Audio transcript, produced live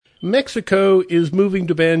Mexico is moving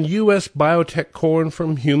to ban U.S. biotech corn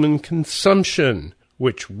from human consumption,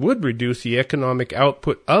 which would reduce the economic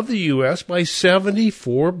output of the U.S. by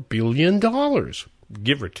 $74 billion,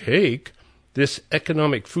 give or take. This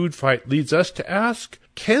economic food fight leads us to ask,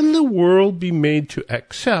 can the world be made to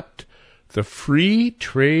accept the free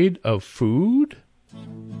trade of food?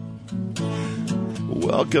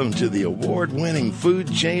 Welcome to the award-winning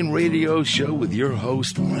Food Chain Radio Show with your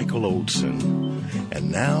host, Michael Olson. And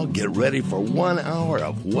now get ready for 1 hour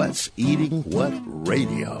of What's Eating What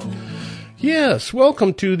Radio. Yes,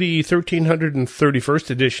 welcome to the 1331st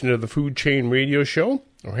edition of the Food Chain Radio Show.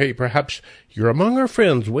 Or hey, perhaps you're among our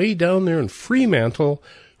friends way down there in Fremantle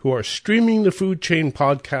who are streaming the Food Chain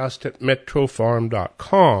podcast at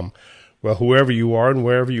metrofarm.com. Well, whoever you are and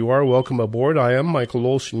wherever you are, welcome aboard. I am Michael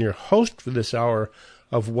Olson, your host for this hour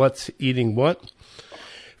of What's Eating What.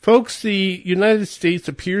 Folks, the United States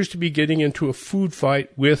appears to be getting into a food fight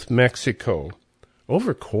with Mexico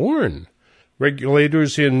over corn.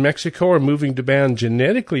 Regulators in Mexico are moving to ban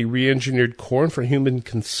genetically re-engineered corn for human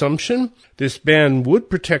consumption. This ban would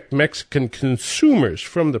protect Mexican consumers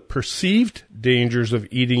from the perceived dangers of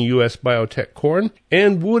eating U.S. biotech corn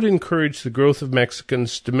and would encourage the growth of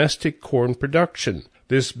Mexicans' domestic corn production.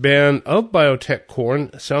 This ban of biotech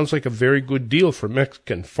corn sounds like a very good deal for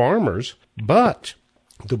Mexican farmers, but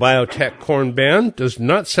the biotech corn ban does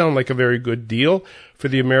not sound like a very good deal for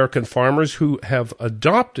the American farmers who have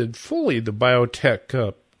adopted fully the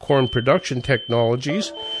biotech corn production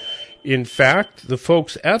technologies. In fact, the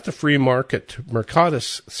folks at the Free Market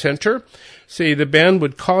Mercatus Center say the ban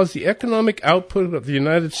would cause the economic output of the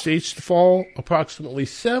United States to fall approximately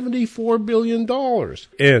 $74 billion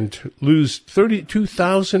and lose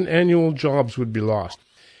 32,000 annual jobs would be lost.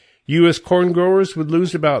 U.S. corn growers would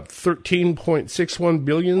lose about $13.61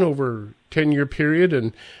 billion over a 10-year period,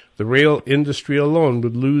 and the rail industry alone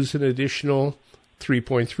would lose an additional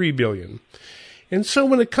 $3.3 billion. And so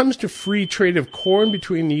when it comes to free trade of corn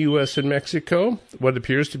between the U.S. and Mexico, what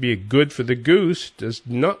appears to be a good for the goose does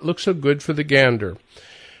not look so good for the gander.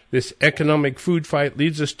 This economic food fight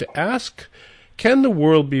leads us to ask, can the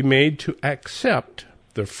world be made to accept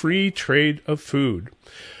the free trade of food?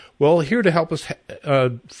 Well, here to help us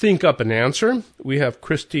think up an answer, we have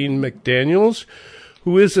Christine McDaniels,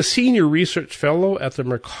 who is a senior research fellow at the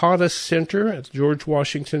Mercatus Center at George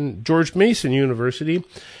Mason University,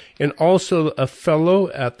 and also a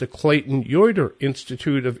fellow at the Clayton Yoder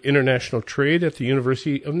Institute of International Trade at the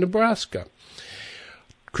University of Nebraska.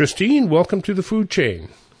 Christine, welcome to the Food Chain.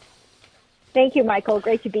 Thank you, Michael.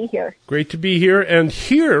 Great to be here. Great to be here. And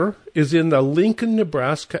here is in the Lincoln,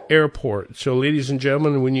 Nebraska airport. So, ladies and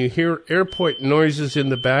gentlemen, when you hear airport noises in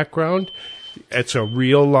the background, it's a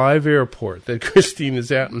real live airport that Christine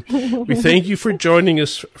is at. And we thank you for joining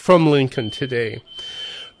us from Lincoln today.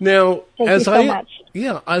 Now, Thank you so much.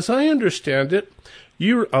 As I understand it,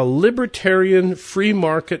 you're a libertarian free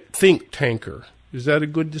market think tanker. Is that a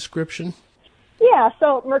good description? Yeah,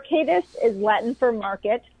 so Mercatus is Latin for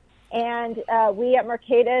market, and we at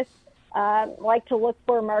Mercatus like to look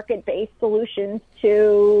for market-based solutions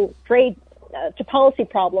to trade, to policy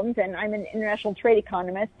problems, and I'm an international trade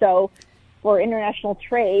economist, so for international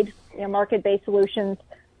trade, market-based solutions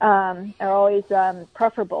are always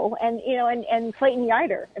preferable. And, and Clayton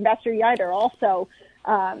Yoder, Ambassador Yoder also,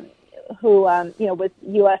 who, was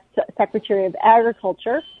U.S. Secretary of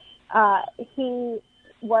Agriculture, he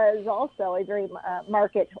was also a very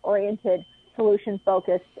market-oriented,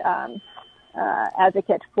 solution-focused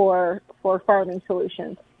advocate for farming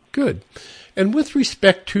solutions. Good. And with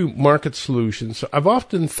respect to market solutions, I've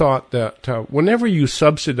often thought that whenever you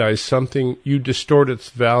subsidize something, you distort its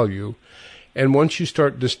value. And once you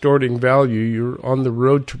start distorting value, you're on the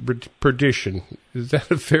road to perdition. Is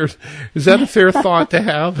that a fair thought to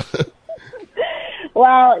have?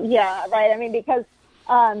 Well, yeah, right. I mean, because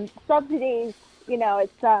subsidies,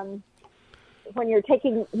 it's when you're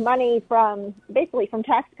taking money from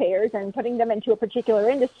taxpayers and putting them into a particular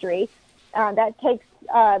industry, that takes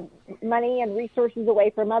money and resources away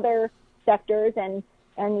from other sectors, and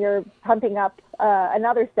you're pumping up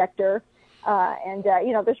another sector.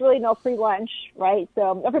 There's really no free lunch, right?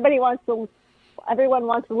 So everyone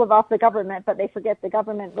wants to live off the government, but they forget the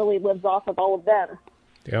government really lives off of all of them.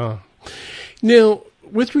 Yeah. Now,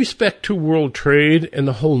 with respect to world trade and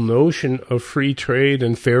the whole notion of free trade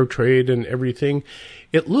and fair trade and everything,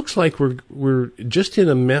 it looks like we're just in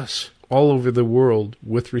a mess all over the world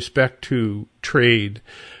with respect to trade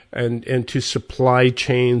and to supply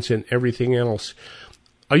chains and everything else.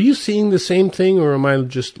 Are you seeing the same thing, or am I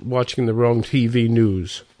just watching the wrong TV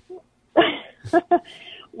news?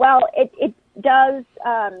 Well, it does.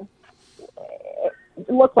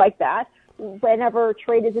 look like that. Whenever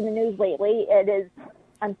trade is in the news lately, it is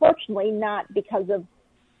unfortunately not because of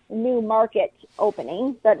new market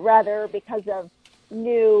opening, but rather because of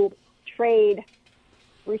new trade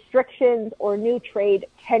restrictions or new trade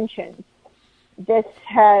tensions. This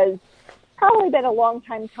has probably been a long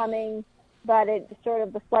time coming, but it sort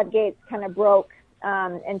of the floodgates kind of broke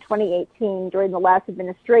in 2018 during the last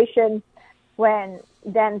administration, when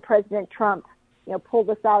then President Trump, pulled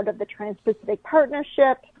us out of the Trans-Pacific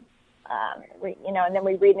Partnership, and then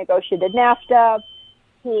we renegotiated NAFTA.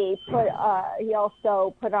 He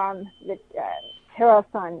also put on the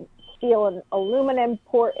tariffs on steel and aluminum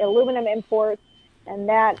imports, and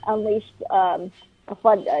that unleashed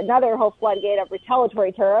another whole floodgate of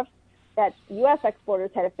retaliatory tariffs that U.S.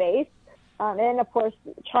 exporters had to face, and then, of course,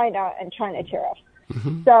 China tariffs.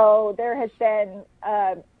 Mm-hmm. So there has been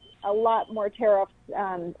a lot more tariffs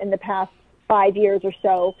in the past 5 years or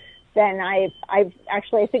so than I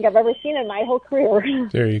think I've ever seen in my whole career.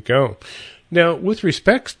 There you go. Now, with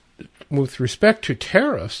respect to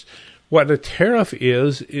tariffs, what a tariff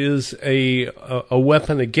is a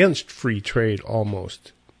weapon against free trade,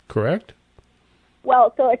 almost, correct?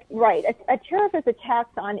 Well, so it's right. A tariff is a tax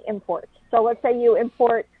on imports. So let's say you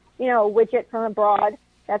import, a widget from abroad,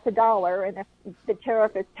 that's $1, and if the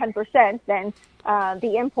tariff is 10%, then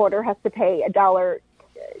the importer has to pay $1.10.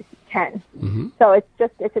 Mm-hmm. So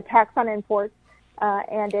it's a tax on imports,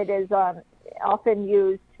 and it is often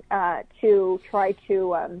used to try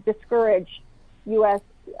to discourage U.S.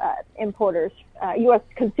 importers, U.S.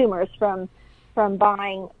 consumers from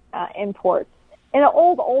buying imports. In the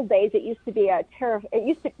old days, it used to be a tariff.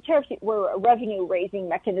 Tariffs were a revenue raising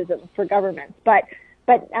mechanism for governments, but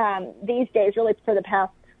these days, really for the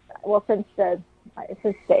past, since the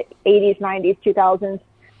 80s, 90s,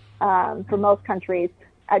 2000s, for most countries,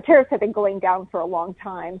 tariffs have been going down for a long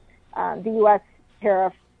time. The U.S.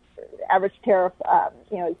 average tariff,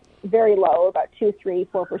 is very low, about 2, 3,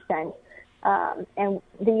 4%. And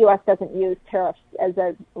the U.S. doesn't use tariffs as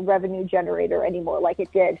a revenue generator anymore like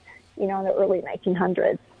it did, in the early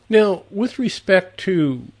 1900s. Now, with respect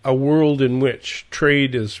to a world in which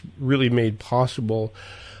trade is really made possible,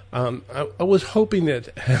 I was hoping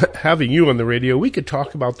that having you on the radio, we could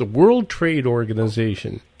talk about the World Trade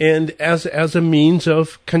Organization and as a means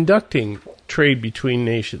of conducting trade between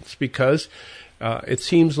nations, because it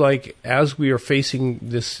seems like as we are facing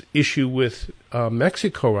this issue with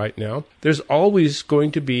Mexico right now, there's always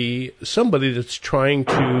going to be somebody that's trying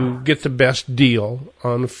to get the best deal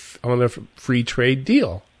on a free trade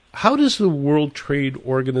deal. How does the World Trade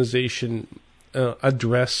Organization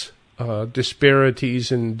address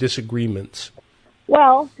disparities and disagreements?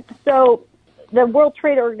 Well, so the World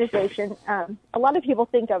Trade Organization, a lot of people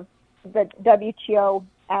think of the WTO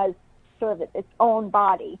as sort of its own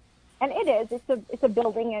body. And it is. It's a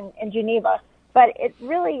building in Geneva. But it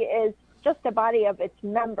really is just a body of its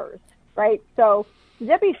members, right? So the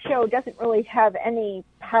WTO doesn't really have any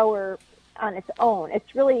power on its own.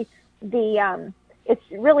 It's really it's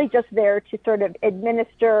really just there to sort of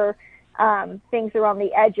administer things around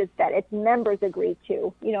the edges that its members agreed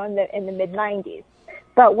to, in the mid-90s.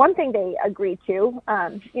 But one thing they agreed to,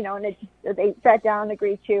 and they sat down and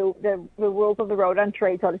agreed to the rules of the road on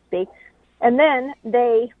trade, so to speak, and then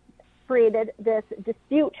they created this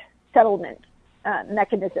dispute settlement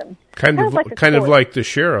mechanism. Kind of like the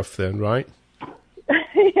sheriff, then, right?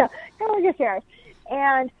 Yeah, kind of like a sheriff.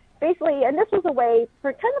 And basically, and this was a way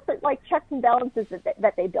for kind of like checks and balances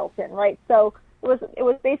that they built in, right? So it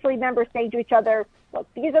was basically members saying to each other, look,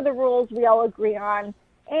 these are the rules we all agree on.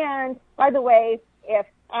 And by the way, if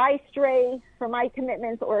I stray from my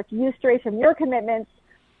commitments or if you stray from your commitments,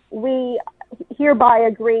 we hereby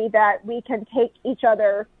agree that we can take each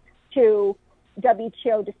other to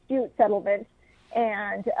WTO dispute settlement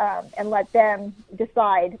and let them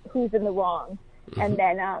decide who's in the wrong, and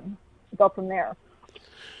then go from there.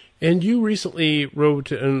 And you recently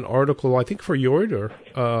wrote an article, I think for Yoider,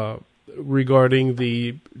 regarding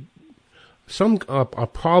a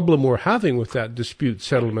problem we're having with that dispute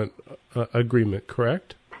settlement agreement,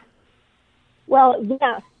 correct? Well,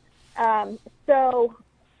 yes. So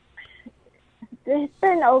it's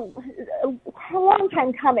been a long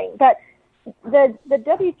time coming, but the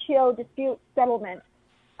WTO dispute settlement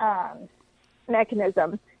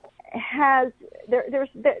mechanism has there's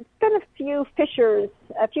been a few fissures,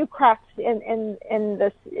 a few cracks in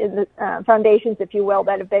the foundations, if you will,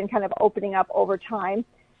 that have been kind of opening up over time,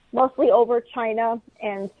 mostly over China,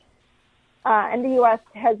 and the U.S.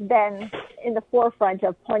 has been in the forefront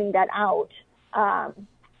of pointing that out,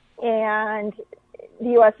 and the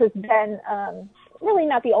U.S. has been really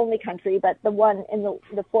not the only country, but the one in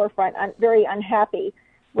the forefront, very unhappy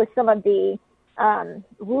with some of the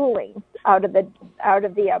rulings out of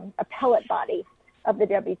the appellate body of the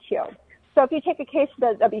WTO. So if you take a case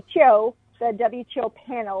to the WTO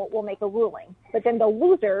panel will make a ruling, but then the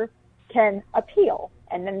loser can appeal,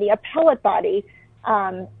 and then the appellate body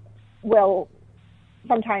will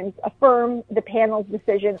sometimes affirm the panel's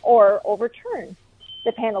decision or overturn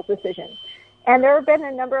the panel's decision. And there have been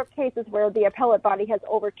a number of cases where the appellate body has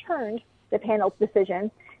overturned the panel's decision,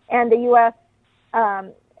 and the U.S.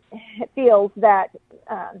 Feels that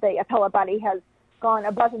the appellate body has gone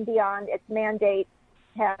above and beyond its mandate,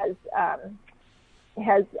 has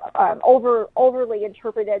overly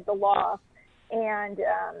interpreted the law, and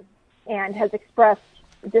has expressed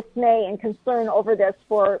dismay and concern over this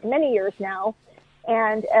for many years now.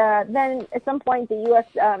 And then at some point, the U.S.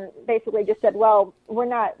 Basically just said, "Well, we're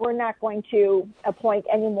not going to appoint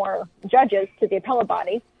any more judges to the appellate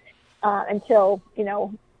body until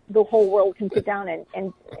the whole world can sit down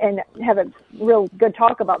and have a real good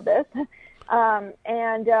talk about this."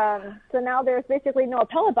 So now there's basically no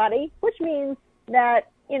appellate body, which means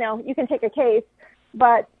that you can take a case,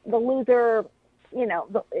 but the loser, the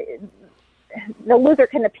loser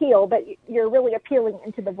can appeal, but you're really appealing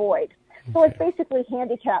into the void. So it's basically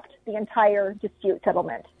handicapped the entire dispute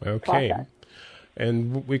settlement process.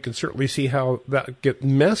 And we can certainly see how that gets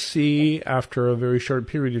messy after a very short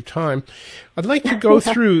period of time. I'd like to go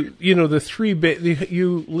through, the three,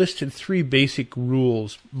 you listed three basic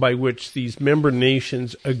rules by which these member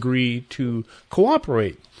nations agree to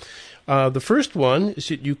cooperate. The first one is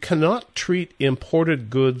that you cannot treat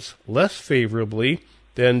imported goods less favorably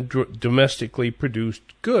than domestically produced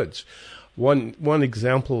goods. One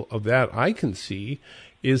example of that I can see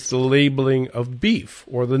is the labeling of beef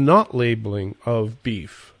or the not labeling of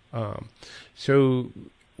beef. So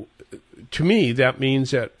to me, that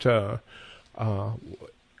means that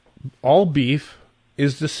all beef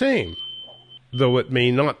is the same, though it may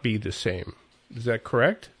not be the same. Is that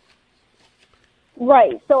correct?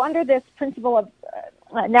 Right. So under this principle of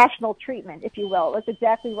national treatment, if you will, that's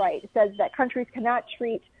exactly right. It says that countries cannot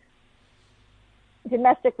treat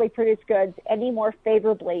domestically produced goods any more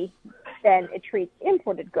favorably than it treats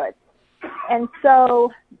imported goods. And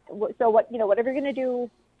so whatever you're going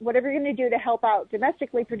to do to help out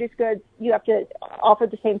domestically produced goods, you have to offer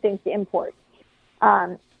the same things to import.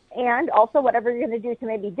 And also whatever you're going to do to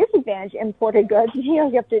maybe disadvantage imported goods, you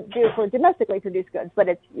have to do for domestically produced goods, but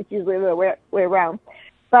it's usually the way around.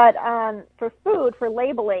 But for food, for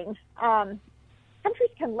labeling,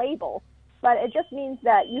 countries can label, but it just means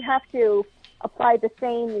that you have to apply the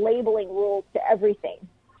same labeling rules to everything.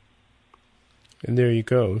 And there you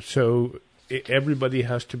go. So everybody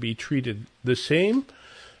has to be treated the same,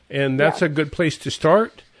 and that's a good place to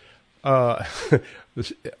start a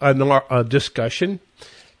discussion.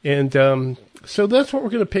 And so that's what we're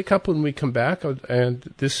going to pick up when we come back.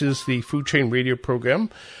 And this is the Food Chain Radio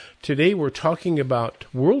program. Today we're talking about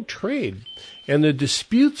world trade and the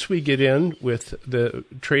disputes we get in with the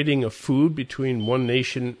trading of food between one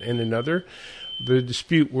nation and another. The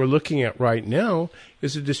dispute we're looking at right now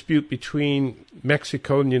is a dispute between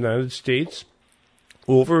Mexico and the United States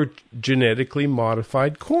over genetically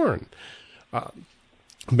modified corn.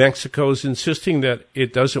 Mexico is insisting that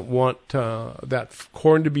it doesn't want that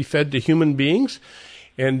corn to be fed to human beings,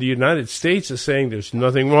 and the United States is saying there's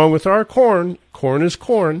nothing wrong with our corn. Corn is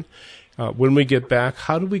corn. When we get back,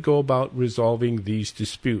 how do we go about resolving these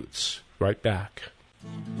disputes? Right back.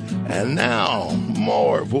 And now,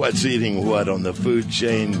 more of What's Eating What on the Food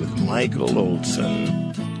Chain with Michael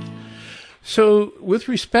Olson. So, with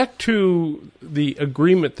respect to the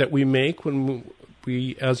agreement that we make when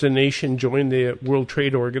we, as a nation, join the World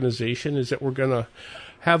Trade Organization, is that we're going to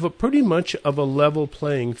have a pretty much of a level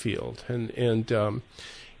playing field,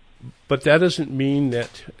 but that doesn't mean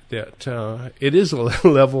that it is a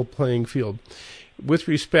level playing field. With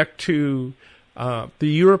respect to the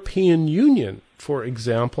European Union, for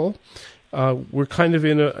example, we're kind of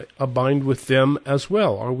in a bind with them as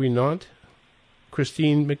well, are we not,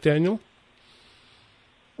 Christine McDaniel?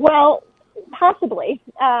 Well, possibly.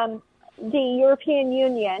 The European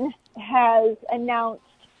Union has announced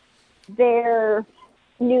their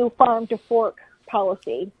new farm-to-fork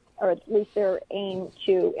policy, or at least their aim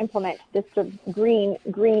to implement this sort of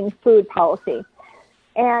green food policy.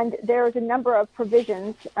 And there's a number of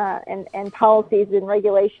provisions and policies and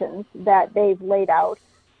regulations that they've laid out.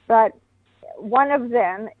 But one of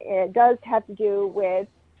them does have to do with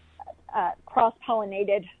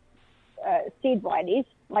cross-pollinated seed varieties,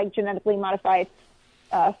 like genetically modified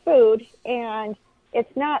food. And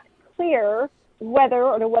it's not clear whether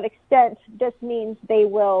or to what extent this means they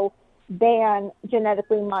will ban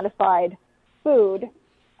genetically modified food.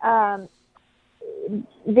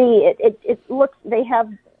 It looks, they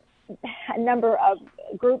have a number of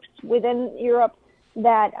groups within Europe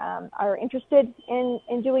that are interested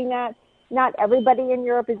in doing that. Not everybody in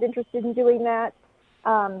Europe is interested in doing that.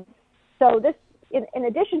 So this, in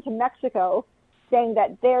addition to Mexico saying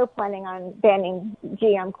that they're planning on banning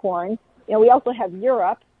GM corn, we also have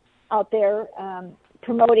Europe out there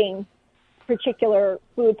promoting particular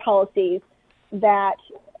food policies that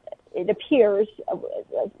it appears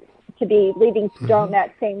to be leading down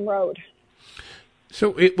that same road.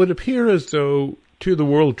 So it would appear as though, to the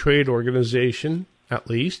World Trade Organization, at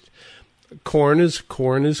least, corn is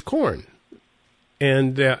corn is corn.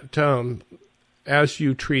 And that as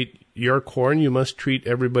you treat your corn, you must treat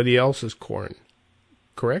everybody else's corn.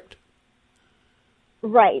 Correct?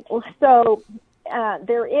 Right. So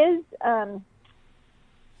there is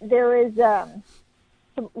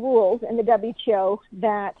some rules in the WTO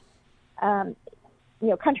that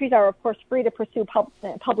countries are, of course, free to pursue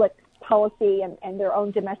public policy and their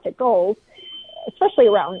own domestic goals, especially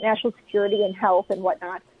around national security and health and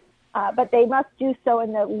whatnot. But they must do so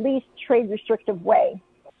in the least trade restrictive way.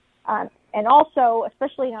 And also,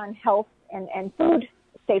 especially on health and food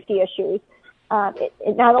safety issues,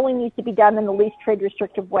 it not only needs to be done in the least trade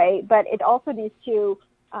restrictive way, but it also needs to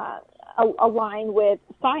align with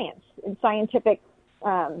science and scientific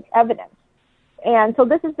evidence. And so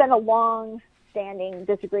this has been a long-standing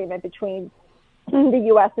disagreement between the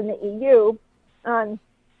U.S. and the EU on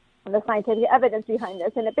the scientific evidence behind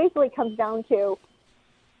this. And it basically comes down to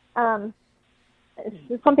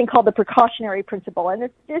something called the precautionary principle. And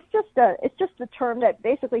it's just a term that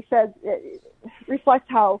basically says, it reflects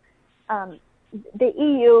how the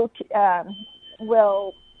EU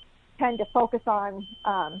will tend to focus on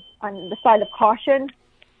the side of caution,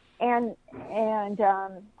 and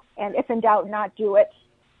if in doubt, not do it.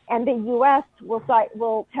 And the U.S.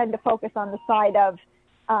 will tend to focus on the side of,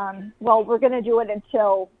 well, we're going to do it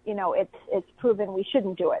until it's proven we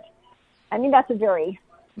shouldn't do it. I mean, that's a very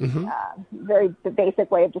very basic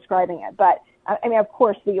way of describing it. But I mean, of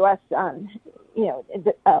course, the U.S. There's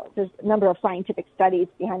a number of scientific studies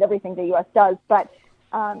behind everything the U.S. does, but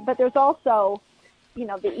there's also, the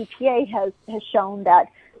EPA has shown that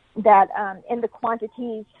in the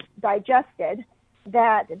quantities digested,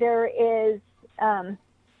 that there is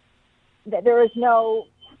no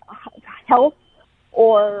health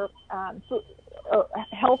or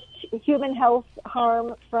human health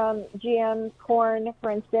harm from GM corn,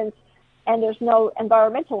 for instance, and there's no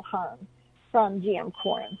environmental harm from GM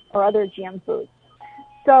corn or other GM foods.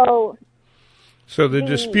 So the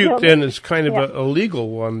dispute then is kind of a legal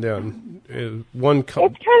one then. It's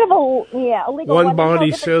kind of a legal one. One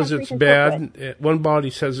body says it's bad. One body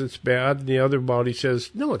says it's bad, and the other body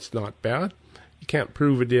says, no, it's not bad. You can't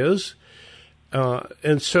prove it is.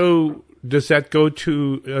 And so does that go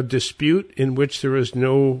to a dispute in which there is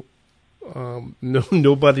nobody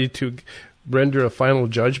to render a final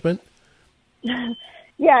judgment?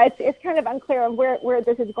 Yeah, it's kind of unclear on where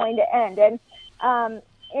this is going to end.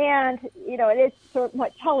 And it is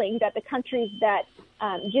somewhat telling that the countries that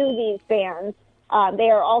do these bans,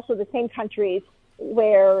 they are also the same countries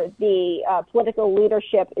where the political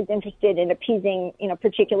leadership is interested in appeasing,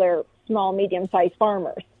 particular small, medium-sized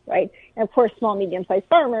farmers, right? And of course, small, medium-sized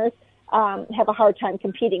farmers have a hard time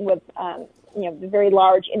competing with, the very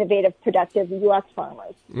large, innovative, productive U.S.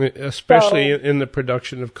 farmers. Especially in the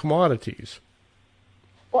production of commodities.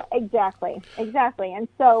 Well, exactly. And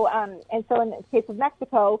so in the case of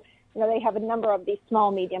Mexico, they have a number of these small,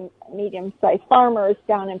 medium-sized farmers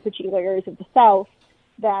down in particular areas of the South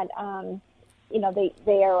that,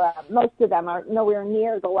 they are, most of them are nowhere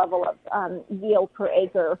near the level of yield per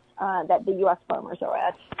acre that the U.S. farmers are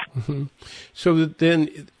at. Mm-hmm. So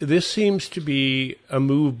then this seems to be a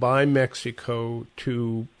move by Mexico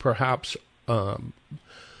to perhaps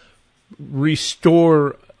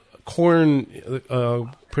restore corn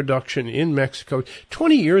production in Mexico.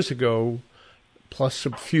 20 years ago, plus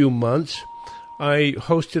a few months, I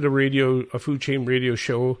hosted a food chain radio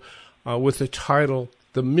show with the title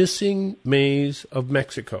 "The Missing Maize of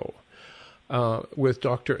Mexico" with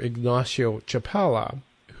Dr. Ignacio Chapala,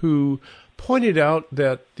 who pointed out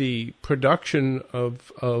that the production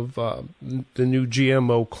of the new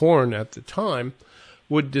GMO corn at the time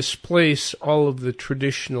would displace all of the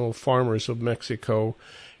traditional farmers of Mexico,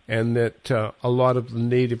 and that a lot of the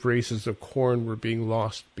native races of corn were being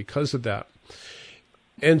lost because of that.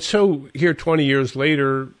 And so here 20 years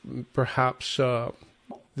later, perhaps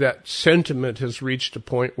that sentiment has reached a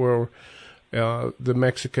point where the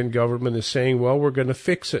Mexican government is saying, well, we're going to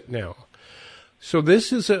fix it now. So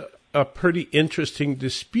this is a pretty interesting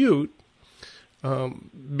dispute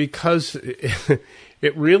because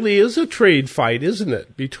it really is a trade fight, isn't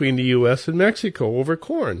it, between the U.S. and Mexico over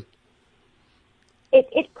corn?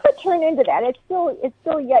 It could turn into that. It's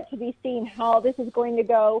still yet to be seen how this is going to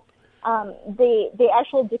go. The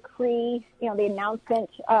actual decree, the announcement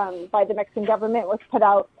by the Mexican government was put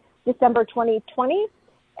out December 2020,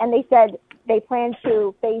 and they said they plan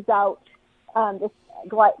to phase out this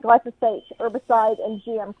glyphosate herbicide and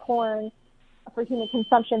GM corn for human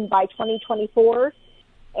consumption by 2024.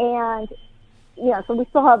 And, so we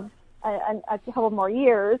still have a couple more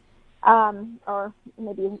years, or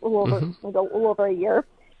maybe a little over a year.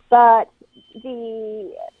 But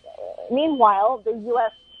meanwhile, the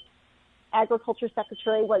U.S. Agriculture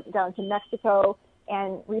Secretary went down to Mexico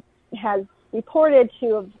and has reported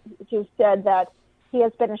to have said that he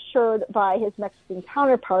has been assured by his Mexican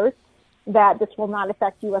counterparts that this will not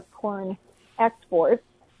affect U.S. corn exports.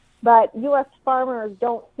 But U.S. farmers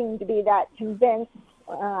don't seem to be that convinced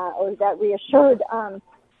or that reassured,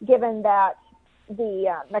 given that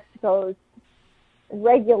the Mexico's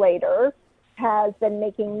regulator has been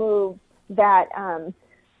making moves that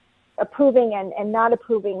approving and not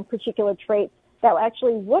approving particular traits that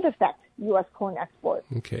actually would affect U.S. corn exports.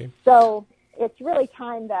 Okay. So it's really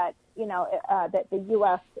time that that the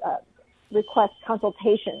U.S. requests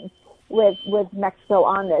consultations with Mexico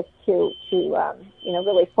on this to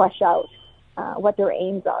really flesh out what their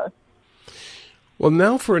aims are. Well,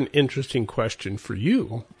 now for an interesting question for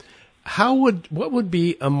you. What would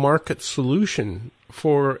be a market solution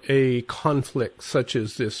for a conflict such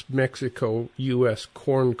as this Mexico-U.S.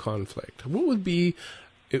 corn conflict?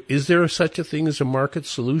 Is there such a thing as a market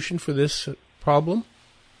solution for this problem?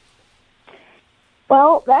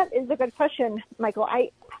 Well, that is a good question, Michael.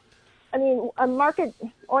 I mean, a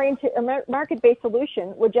market-based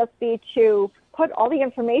solution would just be to put all the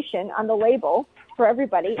information on the label for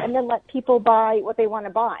everybody and then let people buy what they want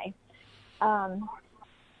to buy.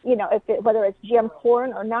 Whether it's GM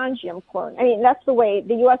corn or non-GM corn. I mean, that's the way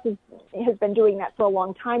the U.S. has been doing that for a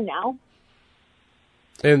long time now.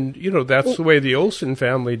 And, that's the way the Olsen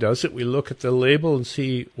family does it. We look at the label and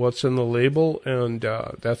see what's in the label, and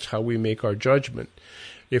that's how we make our judgment.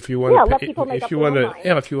 If you want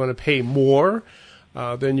if you want to pay more,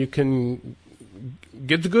 then you can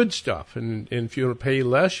get the good stuff, and if you want to pay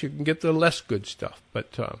less, you can get the less good stuff.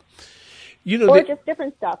 But or just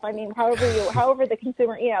different stuff. I mean, however the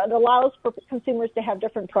consumer, it allows for consumers to have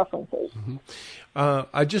different preferences. Mm-hmm.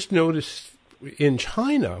 I just noticed in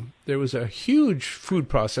China there was a huge food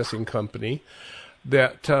processing company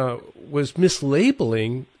that was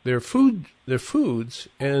mislabeling their foods,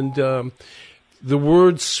 and the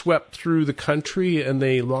words swept through the country, and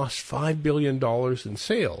they lost $5 billion in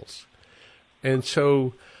sales. And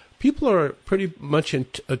so people are pretty much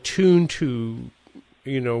attuned to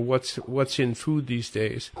what's in food these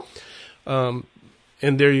days. And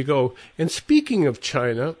there you go. And speaking of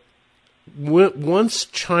China, once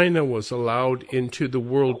China was allowed into the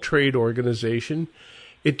World Trade Organization,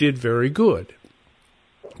 it did very good.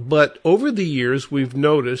 But over the years, we've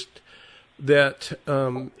noticed that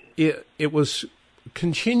it was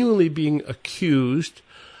continually being accused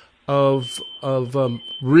of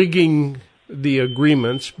rigging the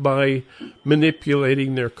agreements by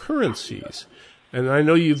manipulating their currencies. And I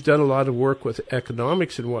know you've done a lot of work with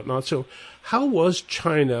economics and whatnot. So how was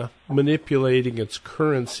China manipulating its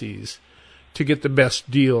currencies to get the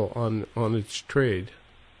best deal on its trade?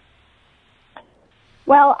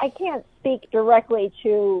 Well, I can't speak directly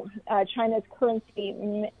to China's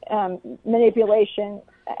currency manipulation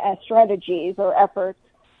strategies or efforts.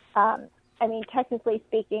 I mean, technically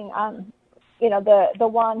speaking, the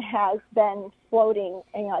yuan has been floating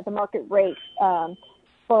at the market rate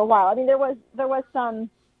for a while. I mean, there were some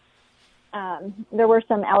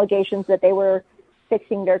allegations that they were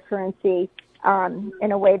fixing their currency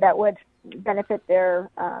in a way that would benefit that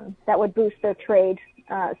would boost their trade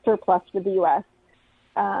surplus with the U.S.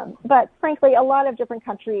 But frankly, a lot of different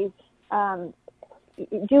countries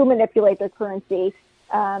do manipulate their currency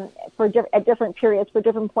at different periods for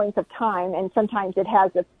different points of time, and sometimes it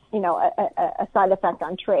has a side effect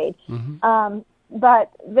on trade. Mm-hmm.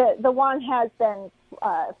 But the yuan has been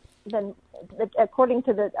according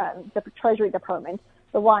to the Treasury Department,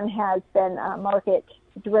 the yuan has been market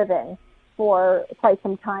driven for quite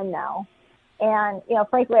some time now. And,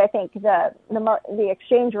 frankly, I think the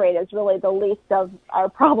exchange rate is really the least of our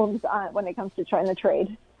problems when it comes to China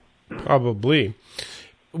trade. Probably.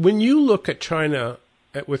 When you look at China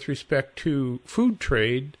with respect to food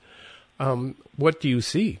trade, what do you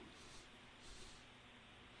see?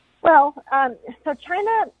 Well, so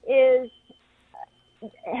China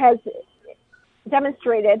has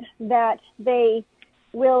demonstrated that they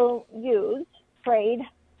will use trade,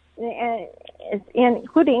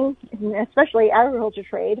 including especially agriculture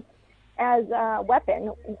trade, as a weapon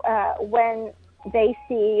when they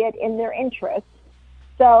see it in their interest.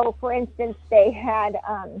 So, for instance, they had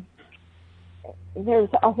there's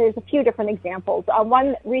a few different examples.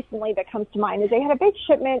 One recently that comes to mind is they had a big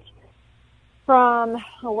shipment from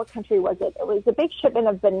what country was it? It was a big shipment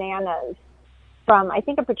of bananas from, I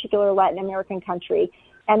think, a particular Latin American country.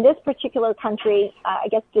 And this particular country, I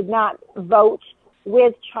guess, did not vote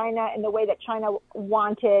with China in the way that China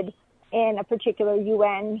wanted in a particular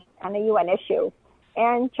UN issue.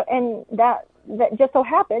 And that just so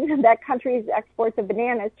happened that country's exports of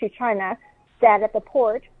bananas to China sat at the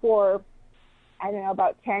port for, I don't know,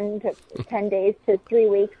 about 10 days to 3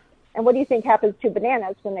 weeks. And what do you think happens to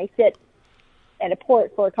bananas when they sit at a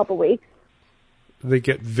port for a couple weeks? They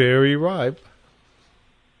get very ripe.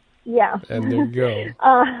 Yeah. And there you go.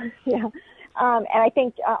 Yeah. And I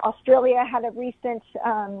think Australia had a recent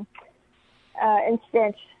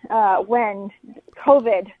instance when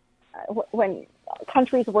COVID, when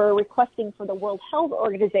countries were requesting for the World Health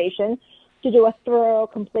Organization to do a thorough,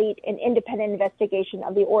 complete, and independent investigation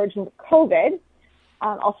of the origins of COVID.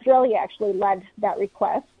 Australia actually led that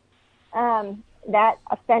request. That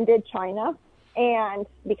offended China, and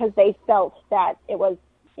because they felt that it was,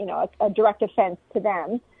 a direct offense to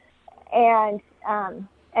them. And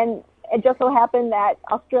it just so happened that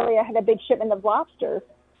Australia had a big shipment of lobsters,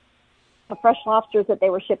 the fresh lobsters that they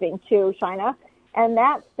were shipping to China, and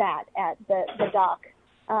that sat at the dock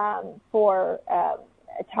for a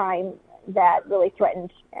time that really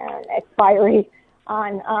threatened an expiry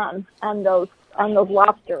on those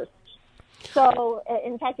lobsters. So,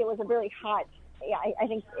 in fact, it was a very hot. Yeah, I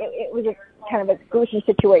think it was a kind of a gruesome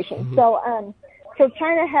situation. Mm-hmm. So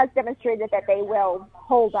China has demonstrated that they will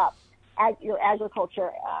hold up your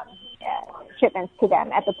agriculture shipments to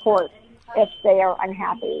them at the port if they are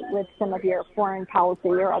unhappy with some of your foreign policy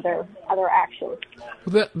or other actions.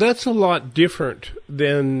 Well, that's a lot different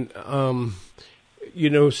than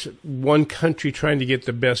one country trying to get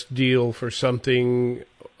the best deal for something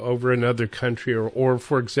over another country, or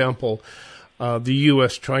for example, the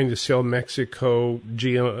U.S. trying to sell Mexico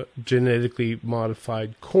genetically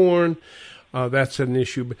modified corn. That's an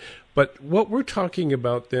issue. But what we're talking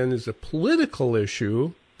about then is a political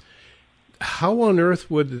issue. How on earth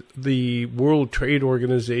would the World Trade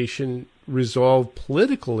Organization resolve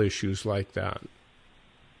political issues like that?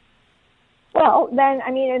 Well, then,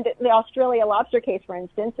 in the Australia lobster case, for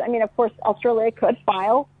instance, of course, Australia could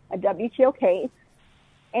file a WTO case.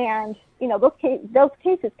 And, those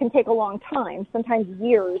cases can take a long time, sometimes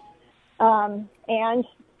years. And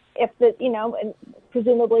if and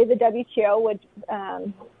presumably the WTO would,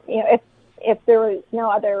 if there was no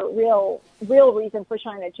other real reason for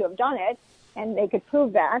China to have done it, and they could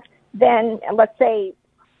prove that, then let's say,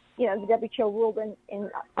 the WTO ruled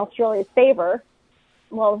in Australia's favor,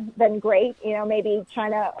 well, then great. Maybe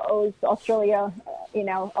China owes Australia,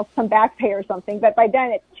 some back pay or something. But by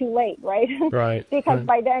then it's too late, right? Right. Because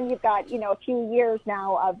by then you've got, a few years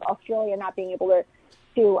now of Australia not being able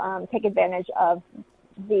to take advantage of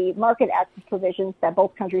the market access provisions that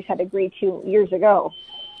both countries had agreed to years ago.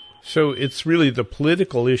 So it's really the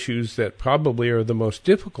political issues that probably are the most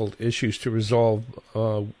difficult issues to resolve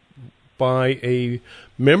by a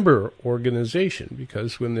member organization,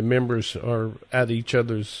 because when the members are at each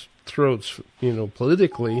other's throats,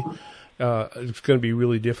 politically, it's going to be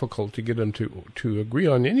really difficult to get them to agree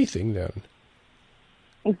on anything then.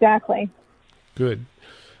 Exactly. Good.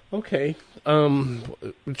 Okay.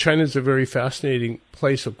 China's a very fascinating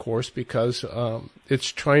place, of course, because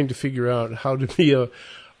it's trying to figure out how to be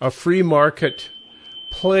a free market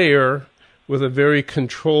player with a very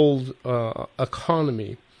controlled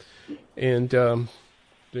economy. And there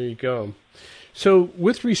you go. So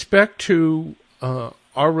with respect to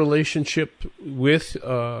our relationship with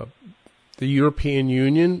the European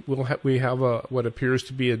Union, we have what appears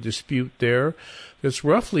to be a dispute there that's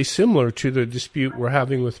roughly similar to the dispute we're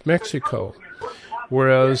having with Mexico,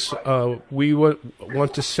 whereas we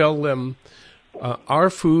want to sell them our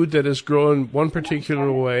food that is grown one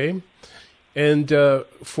particular way, and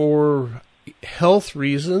for health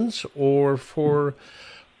reasons or for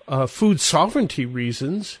food sovereignty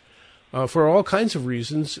reasons, for all kinds of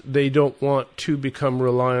reasons, they don't want to become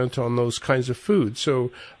reliant on those kinds of food.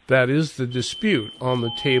 So that is the dispute on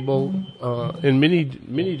the table in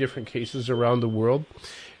many different cases around the world,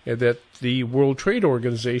 and that the World Trade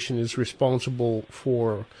Organization is responsible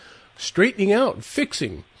for straightening out,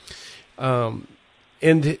 fixing.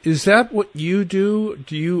 And is that what you do?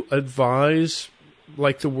 Do you advise,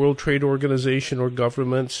 like the World Trade Organization or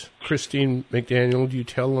governments? Christine McDaniel, do you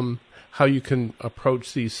tell them how you can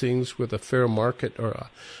approach these things with a fair market or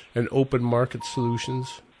an open market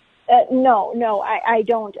solutions? No, I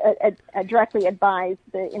don't directly advise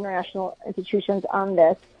the international institutions on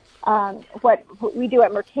this. What we do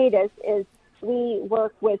at Mercatus is we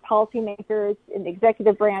work with policymakers in the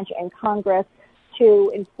executive branch and Congress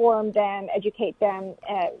to inform them, educate them,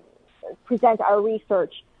 present our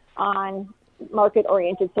research on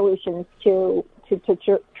market-oriented solutions to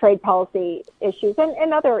trade policy issues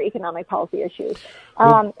and other economic policy issues.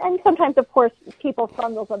 And sometimes, of course, people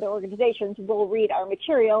from those other organizations will read our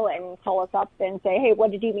material and call us up and say, hey,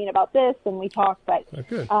 what did you mean about this? And we talk, but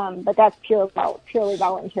that's purely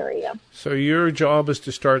voluntary. Yeah. So your job is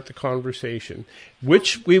to start the conversation,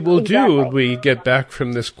 which we will do when we get back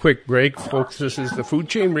from this quick break. Folks, this is the Food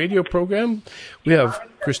Chain Radio program. We have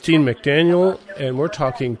Christine McDaniel, and we're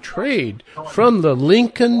talking trade from the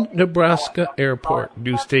Lincoln, Nebraska airport.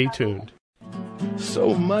 Do stay tuned.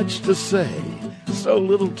 So much to say, so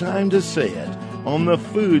little time to say it on the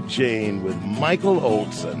Food Chain with Michael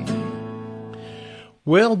Olson.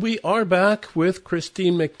 Well, we are back with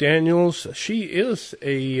Christine McDaniels. She is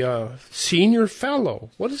a senior fellow.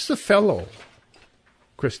 What is the fellow,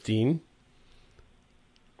 Christine?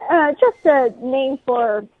 Just a name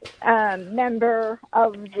for member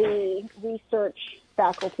of the research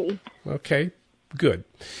faculty. Okay, good.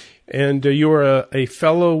 And you're a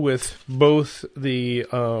fellow with both the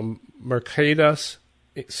Mercatus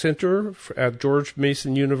Center at George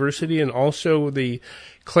Mason University and also the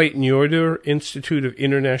Clayton Yoder Institute of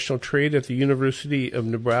International Trade at the University of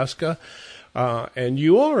Nebraska. And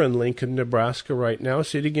you are in Lincoln, Nebraska right now,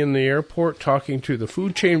 sitting in the airport talking to the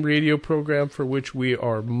Food Chain Radio program, for which we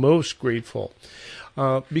are most grateful.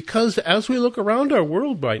 Because as we look around our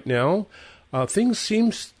world right now, things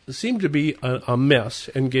seem to be a mess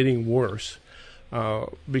and getting worse.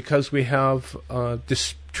 Because we have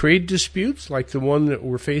trade disputes like the one that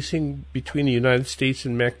we're facing between the United States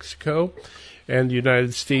and Mexico and the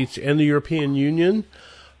United States and the European Union.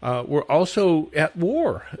 We're also at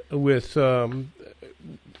war with in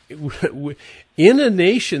a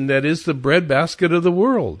nation that is the breadbasket of the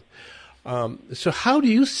world. So how do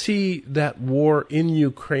you see that war in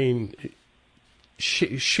Ukraine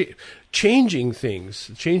changing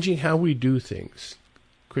things, changing how we do things?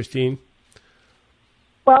 Christine?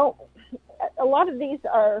 Well, a lot of these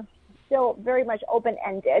are still very much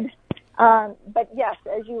open-ended. But yes,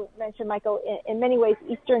 as you mentioned, Michael, in many ways,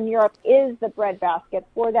 Eastern Europe is the breadbasket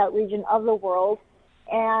for that region of the world.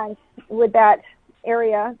 And with that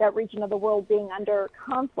area, that region of the world being under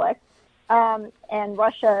conflict, and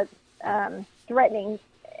Russia threatening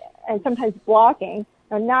and sometimes blocking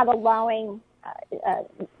or not allowing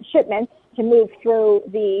shipments to move through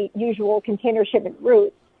the usual container shipment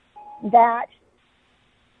routes, that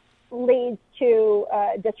leads to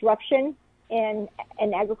disruption in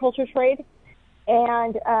agriculture trade,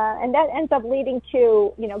 and that ends up leading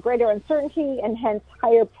to greater uncertainty and hence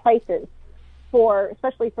higher prices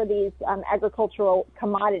especially for these agricultural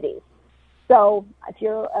commodities. So if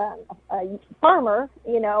you're a farmer,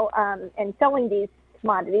 and selling these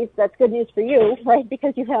commodities, that's good news for you, right?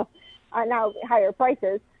 Because you have now higher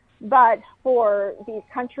prices. But for these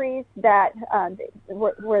countries that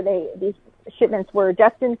where these shipments were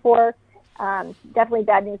destined for, definitely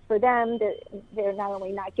bad news for them. They're not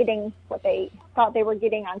only not getting what they thought they were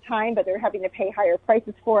getting on time, but they're having to pay higher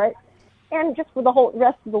prices for it. And just for the whole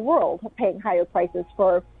rest of the world, paying higher prices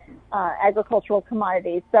for agricultural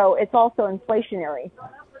commodities. So it's also inflationary.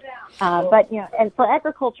 But and for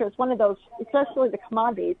agriculture, it's one of those, especially the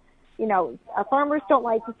commodities. Farmers don't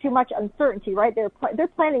like too much uncertainty, right? They're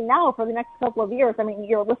planning now for the next couple of years. I mean,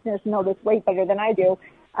 your listeners know this way better than I do.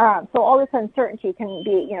 So all this uncertainty can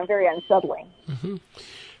be, very unsettling. Mm-hmm.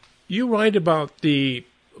 You write about the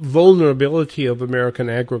vulnerability of American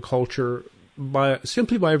agriculture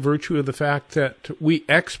simply by virtue of the fact that we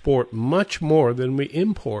export much more than we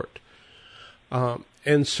import.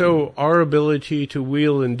 And so our ability to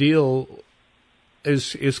wheel and deal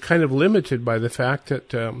is kind of limited by the fact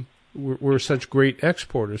that we're such great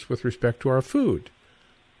exporters with respect to our food.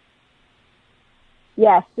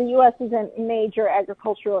 Yes, the U.S. is a major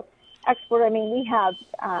agricultural exporter. I mean, we have,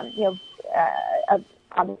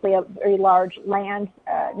 obviously a very large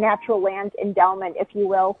natural land endowment, if you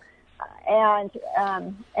will, and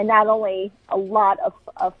not only a lot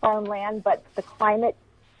of farmland, but the climate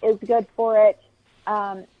is good for it,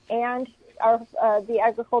 and the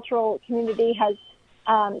agricultural community has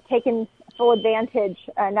taken full advantage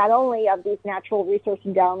not only of these natural resource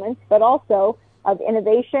endowments, but also of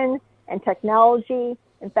innovation and technology.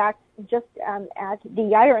 In fact, just at the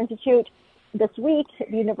Yidder Institute this week at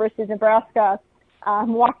the University of Nebraska,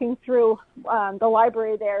 walking through the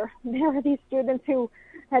library there were these students who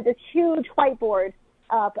had this huge whiteboard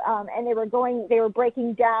up, and they were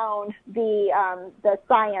breaking down the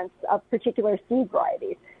science of particular seed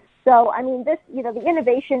varieties. So, I mean, the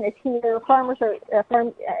innovation is here. Farmers are,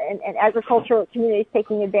 and agricultural communities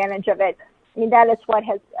taking advantage of it. I mean, that is what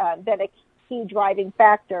has been a key driving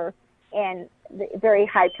factor in the very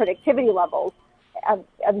high productivity levels of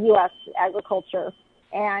U.S. agriculture.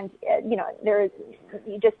 And,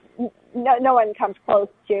 no one comes close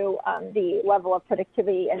to the level of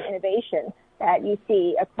productivity and innovation that you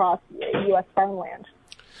see across U.S. farmland.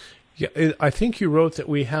 Yeah, I think you wrote that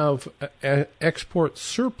we have export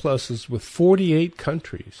surpluses with 48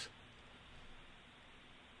 countries.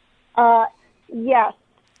 Yes,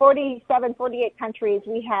 47, 48 countries.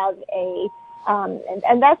 We have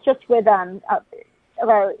and that's just with the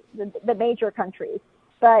major countries.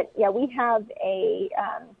 But yeah, we have a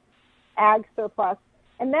ag surplus,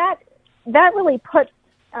 and that really puts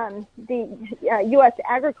the U.S.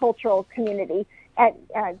 agricultural community at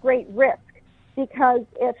great risk, because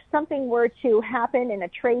if something were to happen in a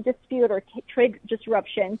trade dispute or trade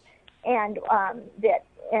disruption, and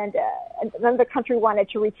another country wanted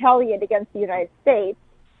to retaliate against the United States,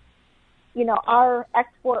 our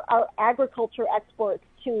agriculture exports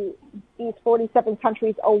to these 47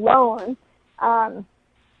 countries alone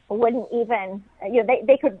wouldn't even,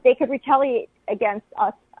 they could retaliate against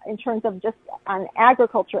us in terms of just on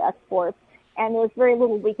agriculture exports, and there was very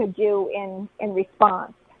little we could do in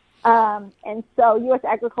response. And so U.S.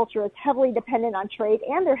 agriculture is heavily dependent on trade,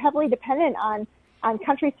 and they're heavily dependent on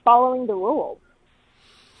countries following the rules.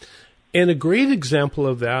 And a great example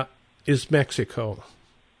of that is Mexico.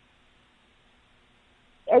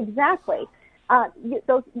 Exactly.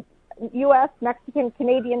 Those U.S., Mexican,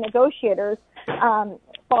 Canadian negotiators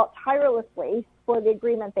fought tirelessly for the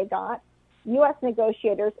agreement they got. U.S.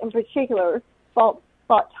 negotiators, in particular, fought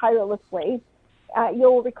tirelessly.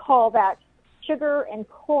 You'll recall that sugar and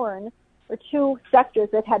corn were two sectors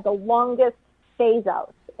that had the longest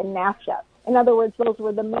phase-outs in NAFTA. In other words, those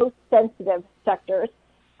were the most sensitive sectors.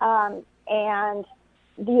 And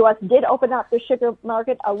the U.S. did open up the sugar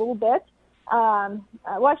market a little bit,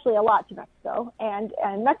 actually a lot to Mexico. And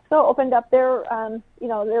Mexico opened up their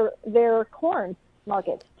corn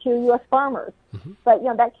market to U.S. farmers. Mm-hmm. But,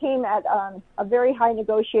 that came at a very high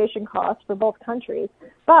negotiation cost for both countries.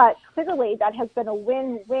 But clearly that has been a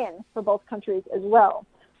win-win for both countries as well.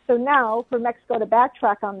 So now for Mexico to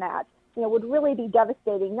backtrack on that, would really be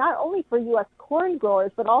devastating, not only for U.S. corn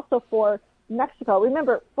growers, but also for Mexico.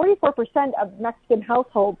 Remember, 44% of Mexican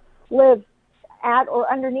households live at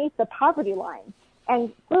or underneath the poverty line,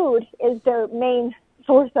 and food is their main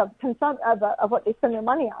source of of what they spend their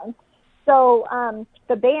money on. So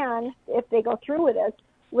the ban, if they go through with it,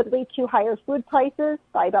 would lead to higher food prices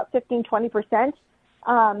by about 15-20%,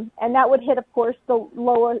 and that would hit, of course, the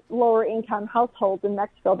lower income households in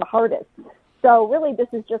Mexico the hardest. So really, this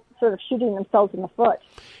is just sort of shooting themselves in the foot.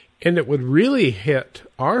 And it would really hit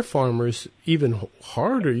our farmers even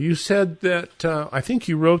harder. You said that, I think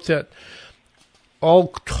you wrote that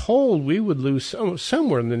all told, we would lose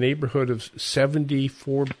somewhere in the neighborhood of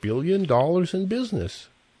 $74 billion in business.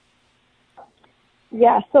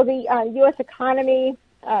 Yeah, so the U.S. economy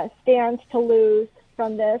stands to lose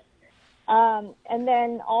from this. And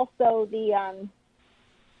then also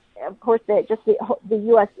of course, the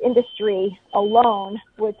U.S. industry alone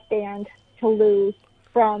would stand to lose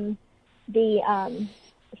from the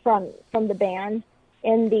ban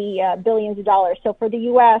in the billions of dollars. So for the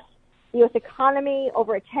U.S. economy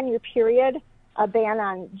over a 10-year period, a ban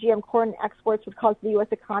on GM corn exports would cause the U.S.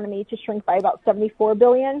 economy to shrink by about $74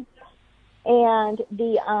 billion, and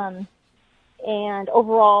and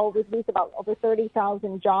overall we'd lose about over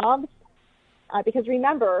 30,000 jobs. Because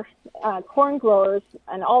remember, corn growers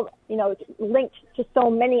and all, linked to so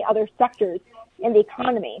many other sectors in the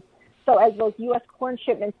economy. So as those U.S. corn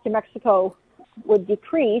shipments to Mexico would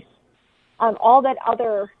decrease, all those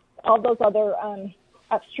other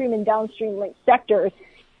upstream and downstream linked sectors,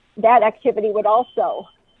 that activity would also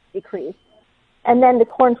decrease. And then the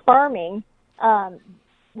corn farming, the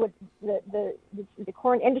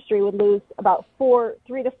corn industry would lose about $3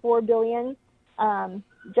 to $4 billion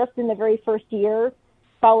just in the very first year,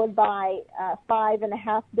 followed by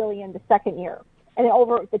 $5.5 billion the second year. And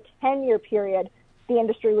over the 10-year period, the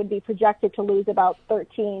industry would be projected to lose about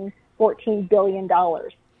 $14 billion.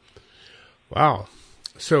 Wow.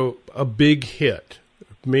 So a big hit,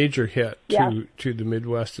 major hit to the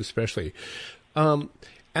Midwest especially.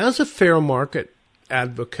 As a fair market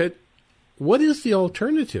advocate, what is the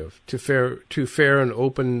alternative to fair and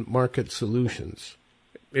open market solutions?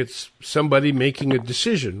 It's somebody making a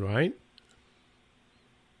decision, right?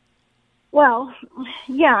 Well,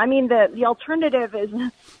 yeah. I mean, the alternative is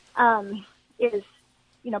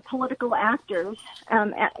political actors,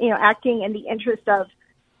 acting in the interest of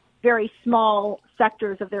very small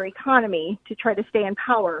sectors of their economy to try to stay in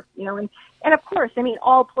power. And of course, I mean,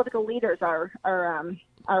 all political leaders are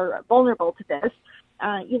vulnerable to this.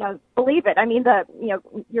 Believe it. I mean,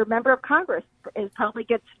 your member of Congress probably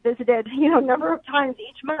gets visited, a number of times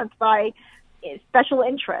each month by special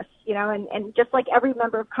interests, and just like every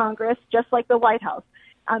member of Congress, just like the White House,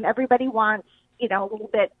 everybody wants, a little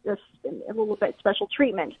bit special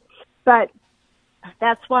treatment. But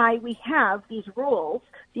that's why we have these rules,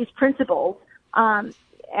 these principles,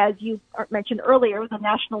 as you mentioned earlier, the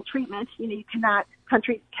national treatment.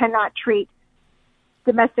 Countries cannot treat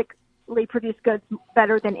domestically produced goods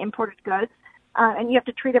better than imported goods, and you have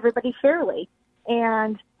to treat everybody fairly.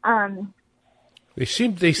 And they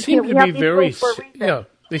seem to be very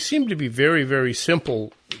They seem to be very, very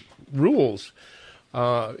simple rules.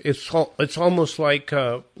 It's almost like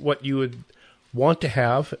what you would want to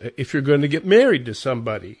have if you're going to get married to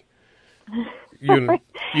somebody. You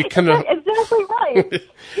cannot exactly right.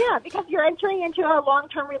 Yeah, because you're entering into a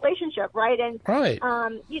long-term relationship, right? And right.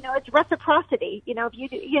 It's reciprocity. If you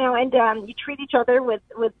you treat each other with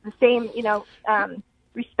the same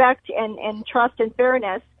respect and trust and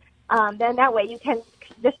fairness, then that way you can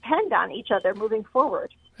depend on each other moving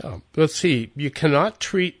forward. Let's see. You cannot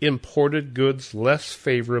treat imported goods less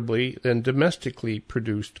favorably than domestically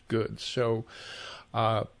produced goods. So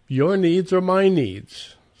your needs are my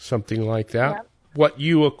needs, something like that. Yep. What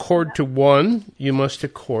you accord to one, you must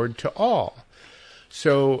accord to all.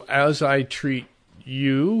 So as I treat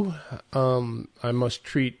you, I must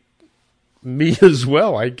treat me as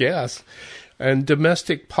well, I guess. And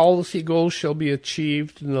domestic policy goals shall be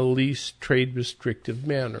achieved in the least trade restrictive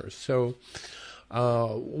manner. So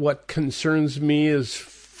what concerns me is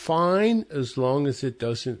fine as long as it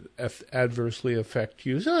doesn't adversely affect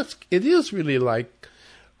you. So it is really like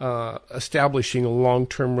establishing a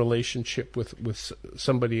long-term relationship with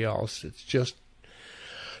somebody else. It's just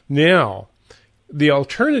now the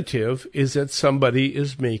alternative is that somebody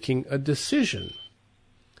is making a decision.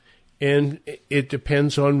 And it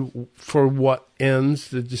depends on for what ends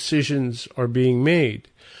the decisions are being made.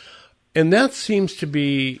 And that seems to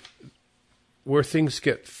be where things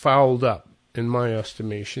get fouled up, in my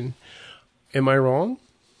estimation. Am I wrong?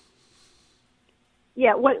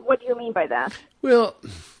 Yeah, what do you mean by that? Well,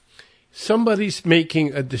 somebody's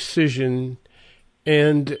making a decision,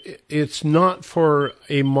 and it's not for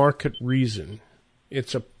a market reason.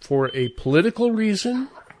 It's for a political reason.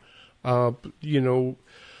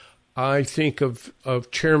 I think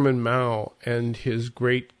of Chairman Mao and his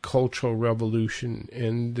great Cultural Revolution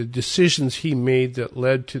and the decisions he made that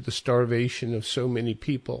led to the starvation of so many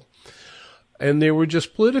people. And they were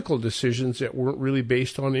just political decisions that weren't really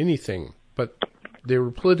based on anything, but they were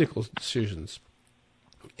political decisions.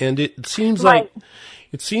 And it seems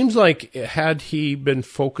like had he been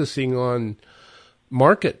focusing on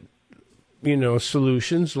market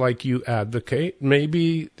solutions like you advocate,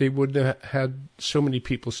 maybe they wouldn't have had so many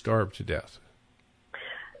people starve to death.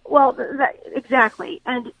 Well, exactly,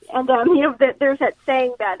 and there's that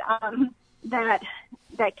saying that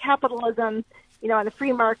capitalism, and the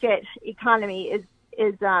free market economy is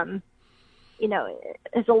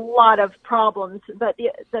has a lot of problems, but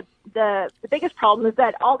the biggest problem is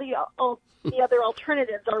that all the other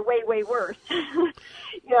alternatives are way worse.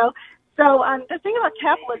 So the thing about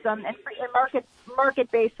capitalism and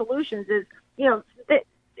market-based solutions is,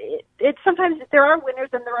 it's sometimes there are winners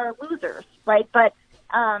and there are losers, right? But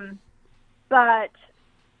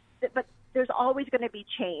there's always going to be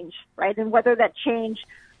change, right? And whether that you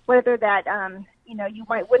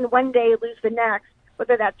might win one day, lose the next,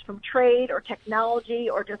 whether that's from trade or technology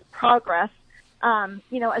or just progress,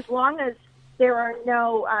 as long as there are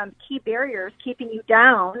no key barriers keeping you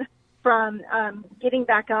down from getting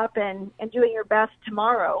back up and doing your best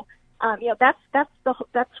tomorrow, that's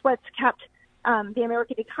what's kept the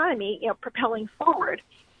American economy propelling forward.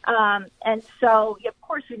 And so, of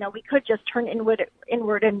course, we could just turn inward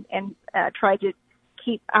and try to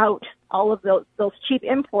keep out all of those cheap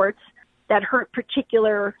imports that hurt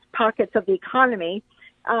particular pockets of the economy.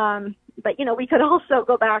 But we could also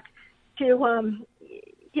go back to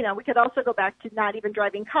not even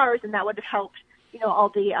driving cars, and that would have helped all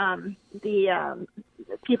the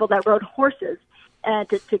people that rode horses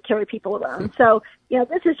to carry people around. So,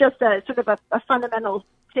 this is just a sort of a fundamental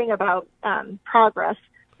thing about progress.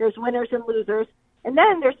 There's winners and losers. And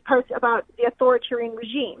then there's parts about the authoritarian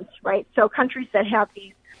regimes, right? So countries that have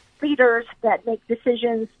these leaders that make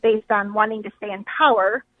decisions based on wanting to stay in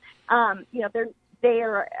power,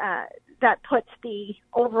 that puts the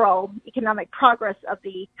overall economic progress of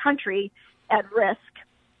the country at risk.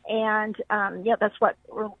 And, that's what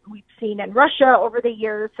we've seen in Russia over the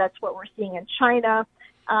years. That's what we're seeing in China.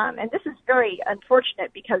 And this is very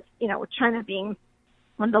unfortunate because, with China being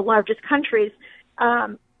one of the largest countries,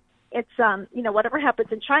 it's, whatever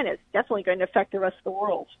happens in China is definitely going to affect the rest of the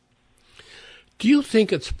world. Do you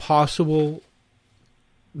think it's possible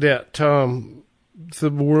that the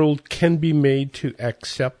world can be made to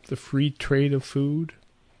accept the free trade of food?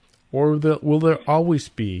 Or will there always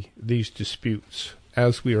be these disputes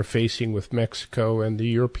as we are facing with Mexico and the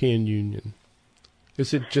European Union?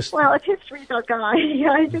 Is it just... Well, if history's our guide,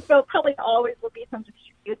 I think there probably always will be some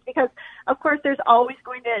disputes because, of course, there's always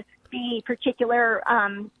going to be particular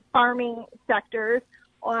farming sectors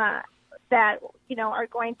that, are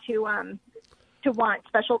going to want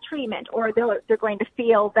special treatment, or they're going to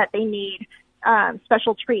feel that they need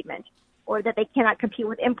special treatment, or that they cannot compete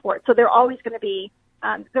with imports. So there'll always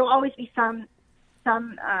be some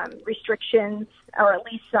restrictions, or at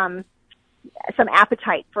least some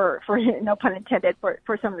appetite for no pun intended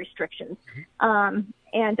for some restrictions.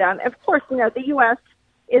 Of course, the U.S.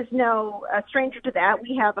 is no stranger to that.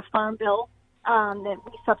 We have a farm bill that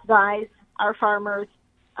we subsidize our farmers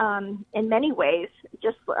in many ways.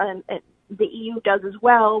 Just the EU does as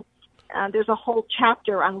well. There's a whole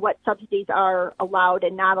chapter on what subsidies are allowed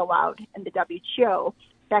and not allowed in the WTO.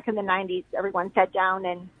 Back in the 90s, everyone sat down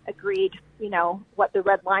and agreed, what the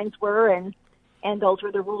red lines were, and those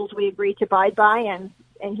were the rules we agreed to abide by, and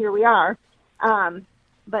here we are.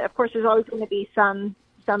 But of course, there's always going to be some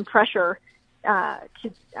pressure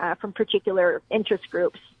from particular interest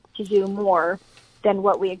groups to do more than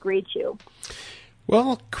what we agreed to.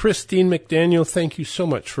 Well, Christine McDaniel, thank you so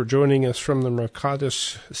much for joining us from the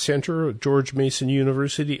Mercatus Center at George Mason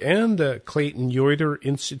University and Clayton Yoder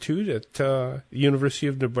Institute at the University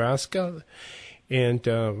of Nebraska. And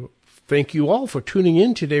thank you all for tuning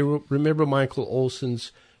in today. Remember Michael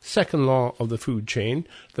Olson's second law of the food chain.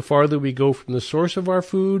 The farther we go from the source of our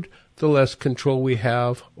food, the less control we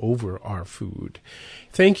have over our food.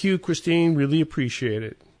 Thank you, Christine. Really appreciate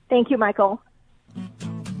it. Thank you, Michael.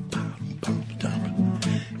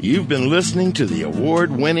 You've been listening to the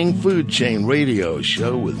award-winning Food Chain Radio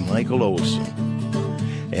Show with Michael Olson.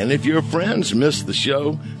 And if your friends missed the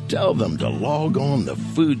show, tell them to log on the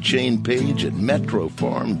Food Chain page at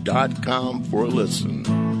metrofarm.com for a listen.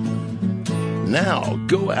 Now,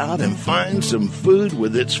 go out and find some food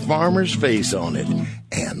with its farmer's face on it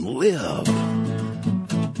and live.